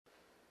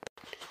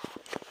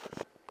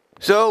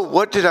So,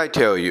 what did I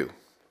tell you?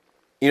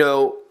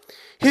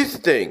 Here's the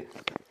thing.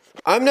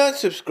 I'm not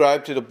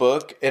subscribed to the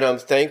book, and I'm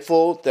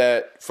thankful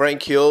that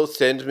Frank Hill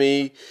sends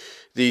me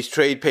these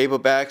trade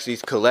paperbacks,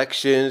 these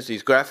collections,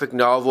 these graphic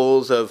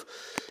novels of,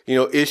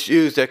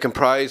 issues that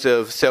comprise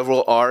of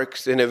several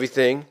arcs and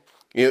everything.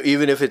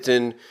 Even if it's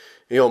in,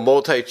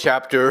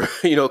 multi-chapter,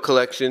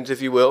 collections,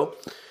 if you will.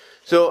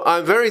 So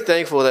I'm very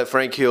thankful that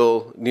Frank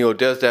Hill,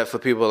 does that for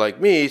people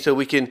like me, so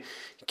we can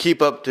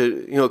keep up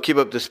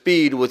to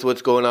speed with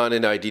what's going on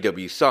in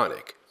IDW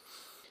Sonic.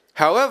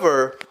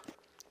 However,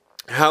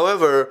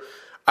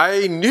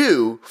 I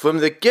knew from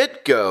the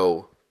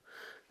get-go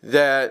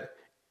that,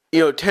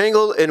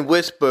 Tangle and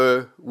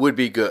Whisper would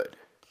be good.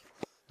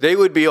 They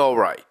would be all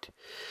right.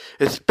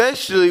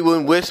 Especially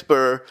when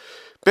Whisper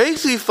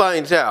basically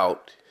finds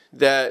out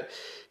that,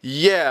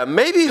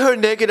 maybe her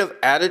negative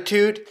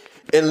attitude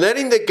and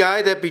letting the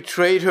guy that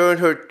betrayed her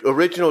and her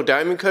original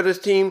Diamond Cutters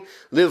team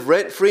live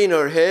rent-free in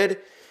her head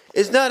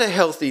is not a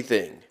healthy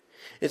thing.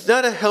 It's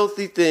not a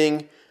healthy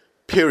thing,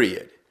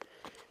 period.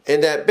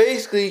 And that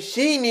basically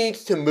she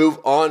needs to move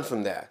on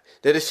from that.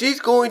 That if she's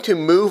going to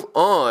move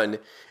on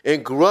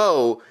and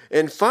grow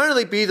and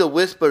finally be the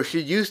Whisper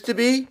she used to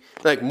be,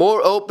 like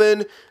more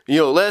open,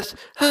 less,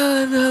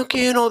 I'm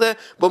okay and all that,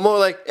 but more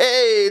like,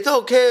 hey, it's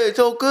okay, it's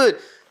all good,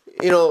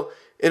 and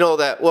all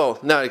that. Well,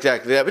 not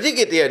exactly that, but you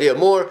get the idea.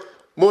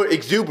 More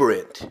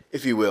exuberant,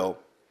 if you will.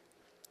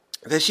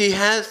 That she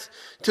has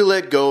to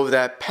let go of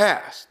that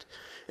past.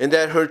 And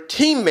that her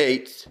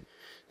teammates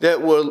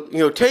that were,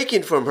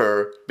 taken from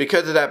her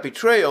because of that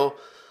betrayal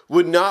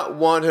would not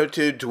want her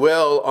to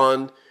dwell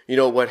on,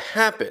 what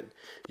happened.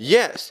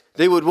 Yes,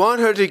 they would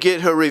want her to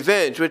get her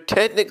revenge, but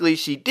technically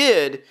she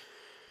did,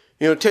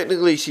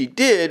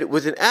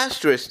 with an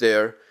asterisk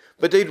there,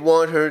 but they'd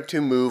want her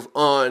to move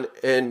on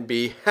and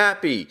be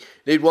happy.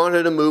 They'd want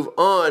her to move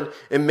on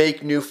and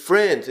make new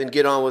friends and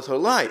get on with her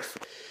life.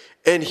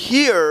 And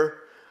here,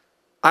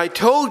 I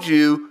told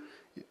you,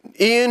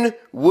 Ian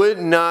would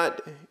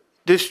not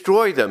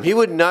destroy them. He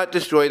would not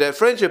destroy that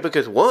friendship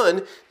because,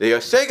 one, they are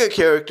Sega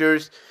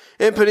characters,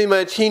 and pretty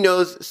much he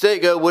knows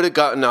Sega would have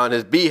gotten on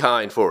his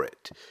behind for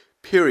it.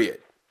 Period.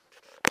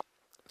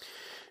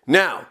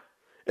 Now,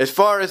 as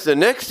far as the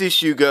next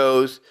issue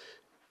goes,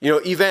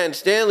 Evan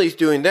Stanley's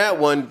doing that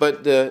one,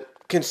 but the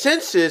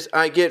consensus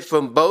I get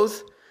from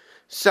both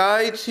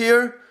sides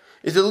here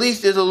is at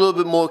least there's a little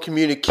bit more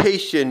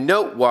communication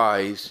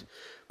note-wise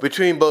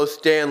between both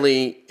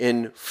Stanley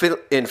and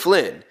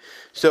Flynn.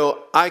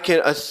 So I can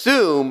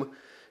assume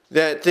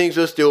that things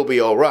will still be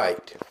all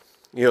right.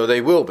 They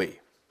will be.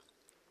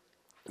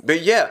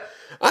 But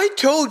I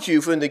told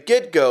you from the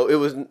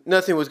get-go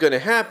nothing was going to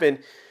happen,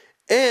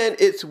 and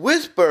it's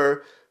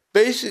Whisper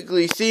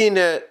basically seeing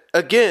that,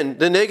 again,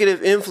 the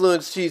negative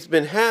influence she's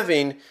been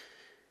having,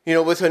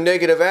 with her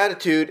negative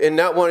attitude and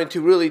not wanting to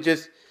really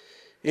just,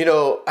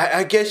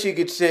 I guess you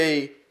could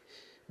say,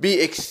 be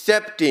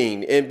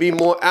accepting and be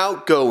more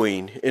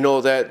outgoing and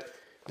all that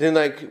than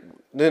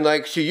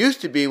like she used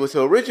to be with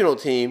her original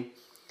team.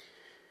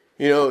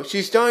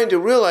 She's starting to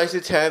realize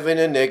it's having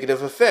a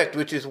negative effect,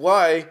 which is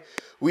why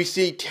we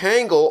see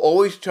Tangle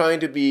always trying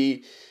to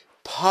be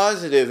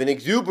positive and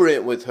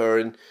exuberant with her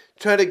and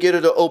try to get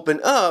her to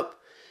open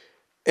up,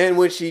 and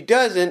when she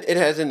doesn't, it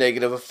has a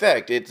negative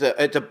effect. It's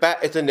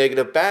a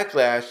negative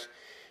backlash,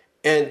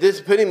 and this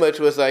pretty much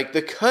was like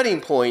the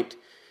cutting point,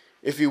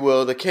 if you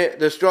will,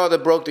 the straw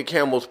that broke the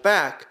camel's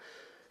back,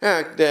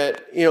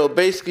 that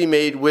basically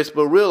made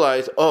Whisper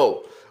realize,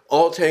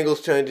 all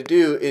Tangle's trying to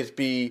do is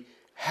be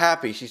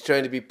happy. She's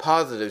trying to be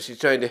positive. She's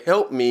trying to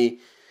help me,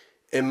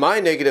 and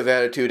my negative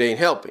attitude ain't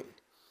helping.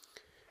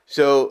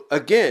 So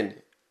again,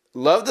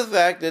 love the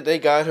fact that they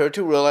got her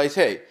to realize,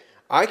 hey,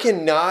 I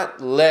cannot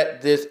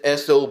let this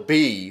SOB,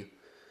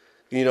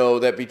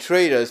 that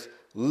betrayed us,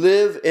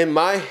 live in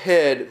my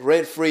head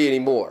rent-free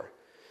anymore.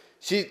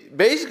 She's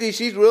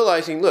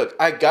realizing, look,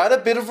 I got a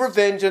bit of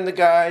revenge on the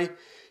guy.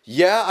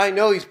 Yeah, I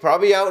know he's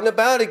probably out and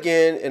about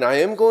again, and I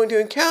am going to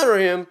encounter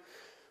him.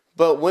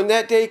 But when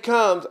that day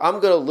comes, I'm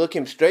going to look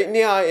him straight in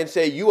the eye and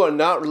say, you are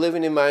not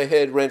living in my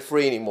head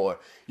rent-free anymore.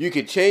 You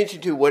can change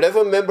into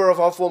whatever member of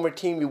our former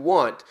team you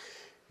want.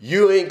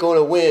 You ain't going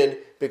to win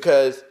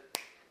because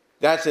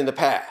that's in the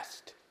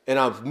past, and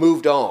I've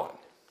moved on.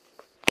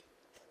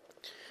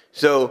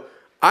 So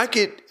I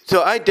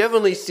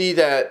definitely see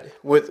that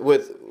with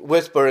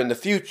Whisper in the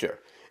future.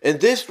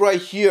 And this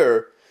right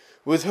here,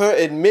 with her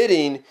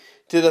admitting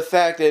to the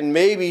fact that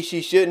maybe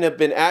she shouldn't have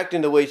been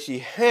acting the way she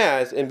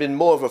has and been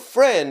more of a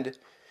friend,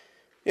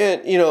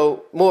 that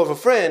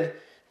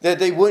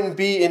they wouldn't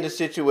be in the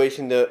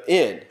situation they're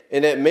in.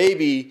 And that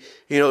maybe,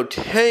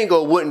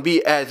 Tangle wouldn't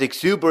be as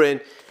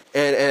exuberant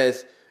and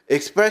as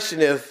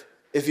expressive,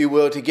 if you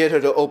will, to get her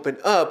to open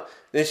up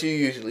than she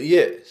usually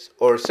is,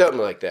 or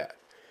something like that.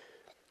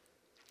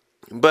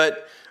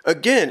 But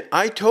again,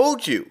 I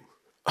told you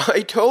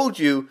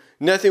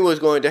nothing was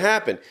going to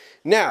happen.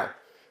 When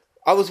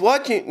I was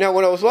watching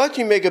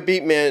Mega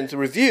Beatman's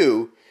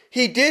review,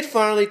 he did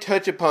finally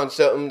touch upon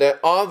something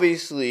that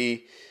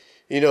obviously,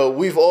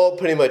 we've all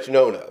pretty much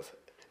known of.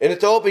 And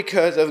it's all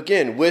because of,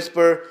 again,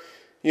 Whisper,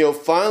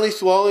 finally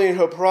swallowing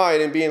her pride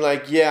and being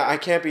like, yeah, I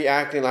can't be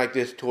acting like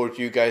this towards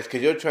you guys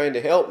because you're trying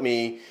to help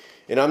me,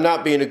 and I'm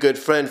not being a good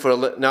friend for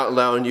not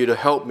allowing you to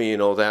help me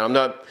and all that. I'm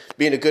not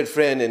being a good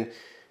friend and,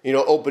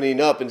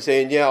 opening up and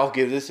saying, yeah, I'll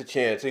give this a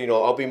chance.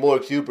 I'll be more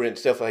exuberant,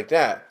 stuff like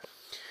that.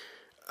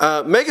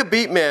 Mega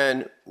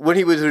Beatman, when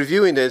he was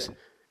reviewing this,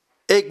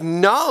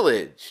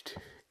 acknowledged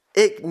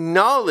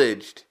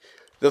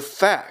the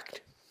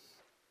fact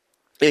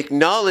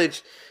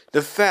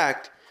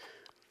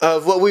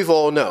of what we've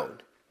all known.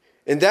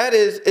 And that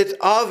is, it's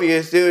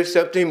obvious there is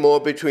something more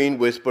between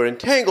Whisper and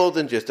Tangle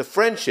than just a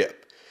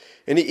friendship.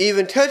 And he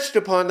even touched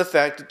upon the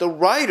fact that the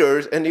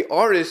writers and the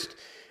artists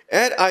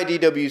at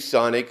IDW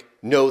Sonic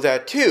know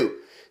that too.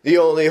 The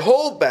only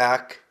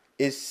holdback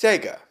is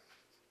Sega.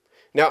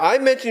 Now, I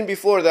mentioned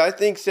before that I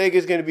think Sega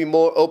is going to be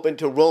more open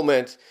to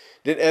romance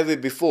than ever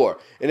before.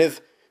 And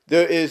if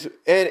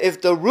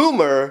the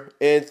rumor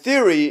and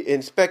theory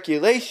and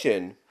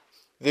speculation,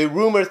 the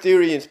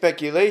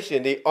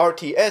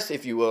RTS,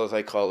 if you will, as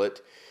I call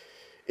it,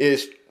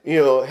 is,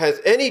 has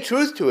any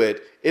truth to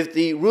it, if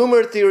the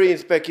rumor, theory, and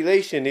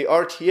speculation, the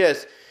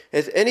RTS,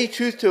 has any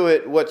truth to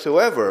it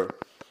whatsoever,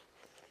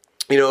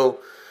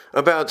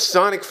 about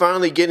Sonic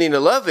finally getting a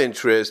love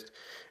interest,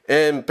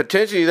 and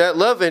potentially that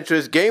love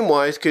interest,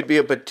 game-wise, could be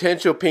a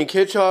potential Pink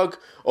Hedgehog,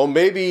 or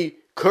maybe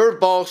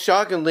curveball,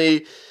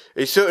 shockingly,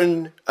 a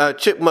certain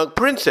chipmunk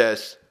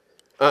princess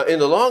in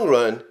the long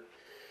run.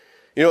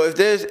 If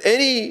there's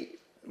any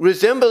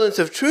resemblance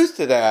of truth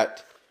to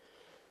that,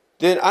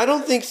 then I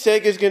don't think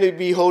Sega's going to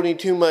be holding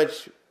too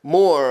much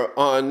more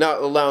on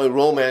not allowing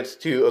romance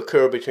to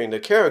occur between the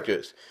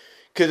characters.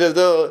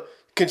 Because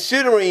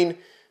considering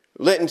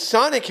letting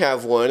Sonic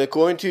have one,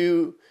 according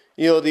to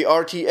the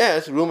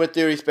RTS, rumor,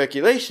 theory,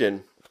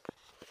 speculation,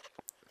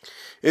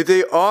 if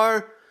they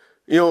are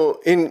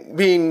in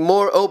being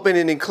more open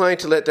and inclined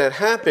to let that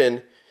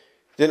happen,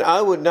 then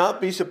I would not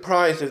be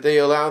surprised if they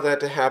allow that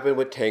to happen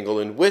with Tangle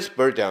and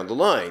Whisper down the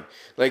line.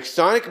 Like,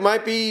 Sonic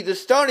might be the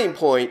starting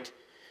point,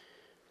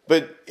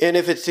 and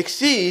if it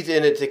succeeds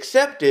and it's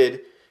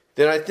accepted,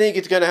 then I think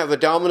it's going to have a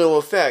domino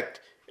effect,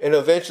 and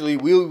eventually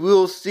we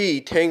will see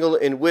Tangle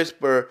and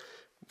Whisper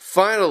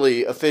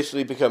finally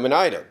officially become an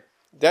item.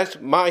 That's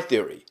my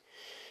theory.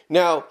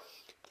 Now,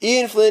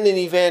 Ian Flynn and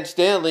Evan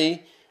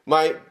Stanley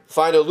might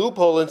find a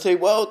loophole and say,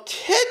 well,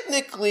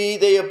 technically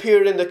they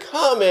appeared in the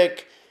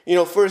comic,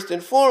 first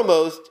and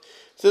foremost,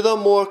 so they're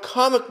more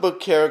comic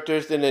book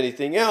characters than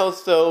anything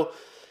else. So,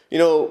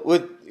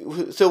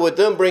 with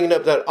them bringing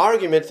up that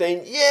argument,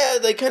 saying, yeah,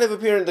 they kind of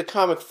appear in the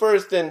comic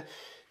first than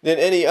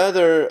any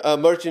other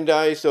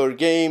merchandise or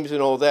games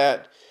and all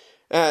that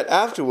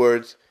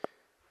afterwards.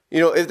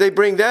 If they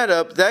bring that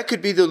up, that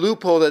could be the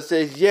loophole that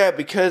says, yeah,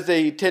 because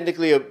they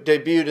technically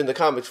debuted in the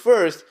comics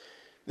first,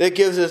 that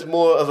gives us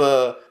more of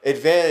a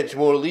advantage,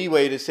 more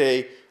leeway to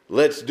say,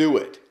 let's do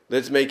it.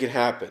 Let's make it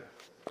happen.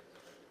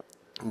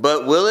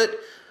 But will it?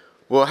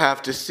 We'll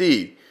have to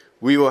see.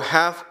 We will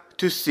have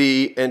to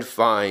see and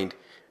find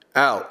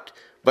out.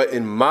 But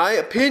in my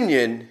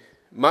opinion,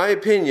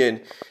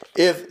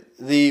 if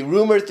the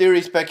rumor,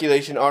 theory,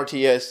 speculation,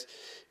 RTS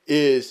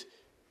is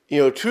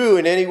true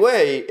in any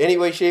way,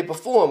 shape, or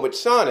form with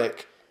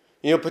Sonic,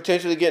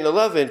 potentially getting a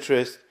love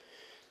interest,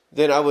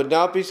 then I would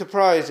not be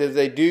surprised if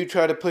they do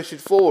try to push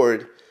it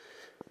forward,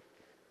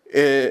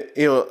 and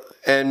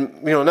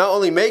not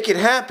only make it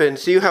happen,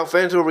 see how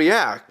fans will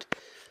react,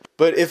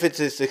 but if it's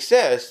a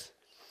success,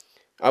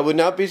 I would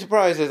not be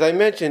surprised, as I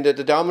mentioned, that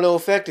the domino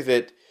effect of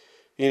it,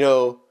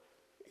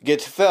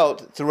 gets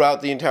felt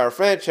throughout the entire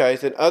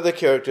franchise, and other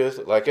characters,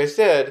 like I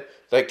said,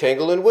 like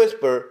Tangle and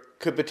Whisper,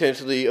 could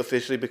potentially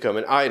officially become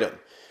an item.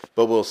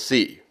 But we'll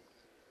see.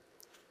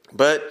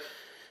 But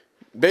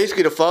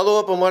basically, to follow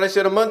up on what I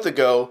said a month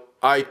ago,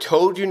 I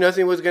told you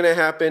nothing was going to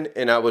happen,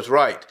 and I was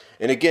right.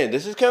 And again,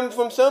 this is coming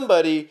from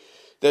somebody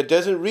that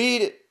doesn't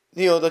read,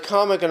 the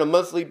comic on a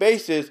monthly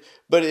basis,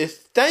 but is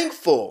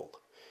thankful,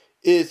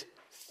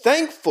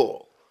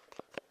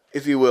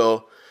 if you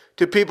will,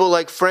 to people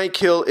like Frank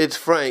Hill, It's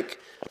Frank,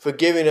 for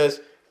giving us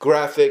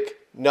graphic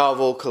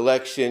novel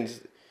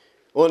collections.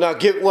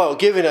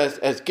 Giving us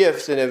as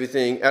gifts and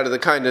everything out of the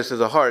kindness of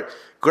the heart,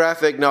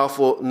 graphic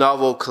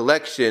novel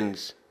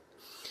collections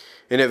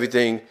and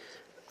everything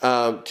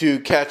to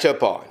catch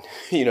up on,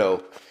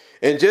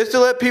 And just to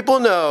let people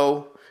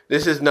know,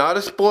 this is not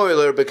a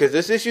spoiler because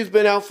this issue's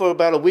been out for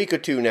about a week or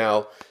two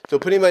now. So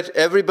pretty much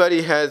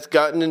everybody has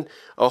gotten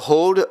a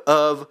hold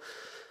of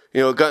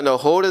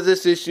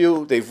this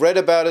issue. They've read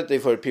about it.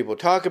 They've heard people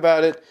talk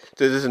about it.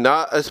 So this is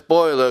not a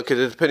spoiler because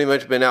it's pretty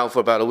much been out for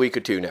about a week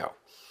or two now.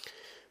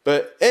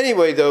 But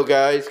anyway, though,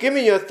 guys, give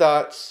me your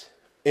thoughts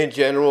in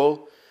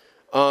general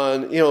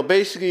on,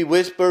 basically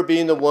Whisper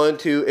being the one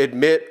to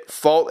admit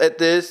fault at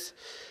this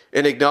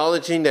and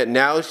acknowledging that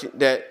now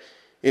that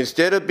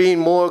instead of being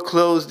more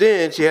closed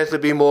in, she has to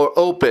be more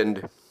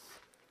open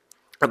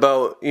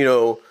about,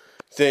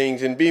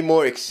 things and be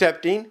more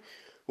accepting.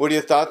 What are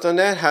your thoughts on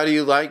that? How do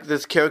you like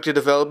this character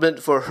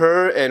development for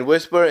her and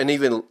Whisper and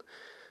even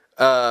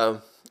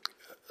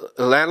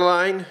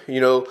landline.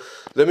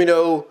 Let me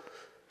know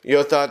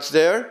your thoughts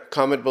there.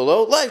 Comment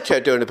below. Live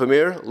chat during the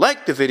premiere.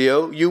 Like the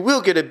video. You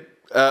will get an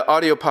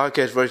audio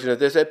podcast version of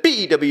this at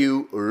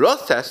BW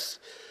Rosas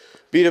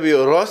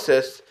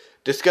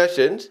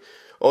Discussions.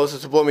 Also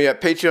support me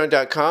at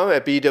patreon.com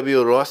at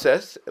BW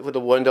Rosas with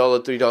the $1,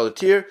 $3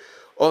 tier.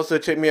 Also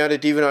check me out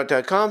at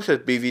DeviantArt.com, says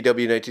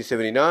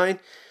BVW1979.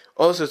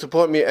 Also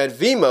support me at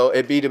Vimeo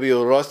at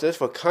BW Rosas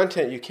for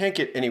content you can't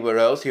get anywhere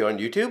else here on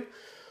YouTube.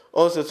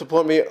 Also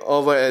support me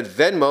over at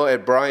Venmo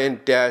at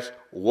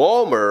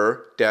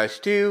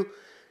Brian-Walmer-2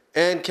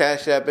 and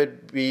Cash App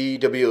at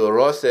BW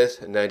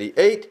Rosas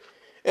 98.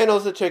 And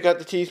also check out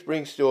the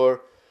Teespring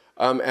store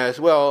as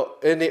well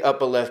in the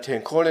upper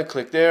left-hand corner.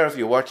 Click there if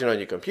you're watching on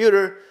your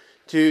computer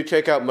to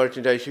check out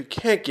merchandise you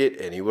can't get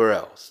anywhere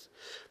else.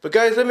 But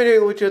guys, let me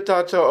know what your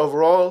thoughts are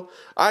overall.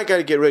 I got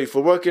to get ready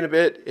for work in a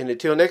bit. And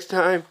until next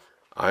time,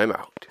 I'm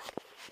out.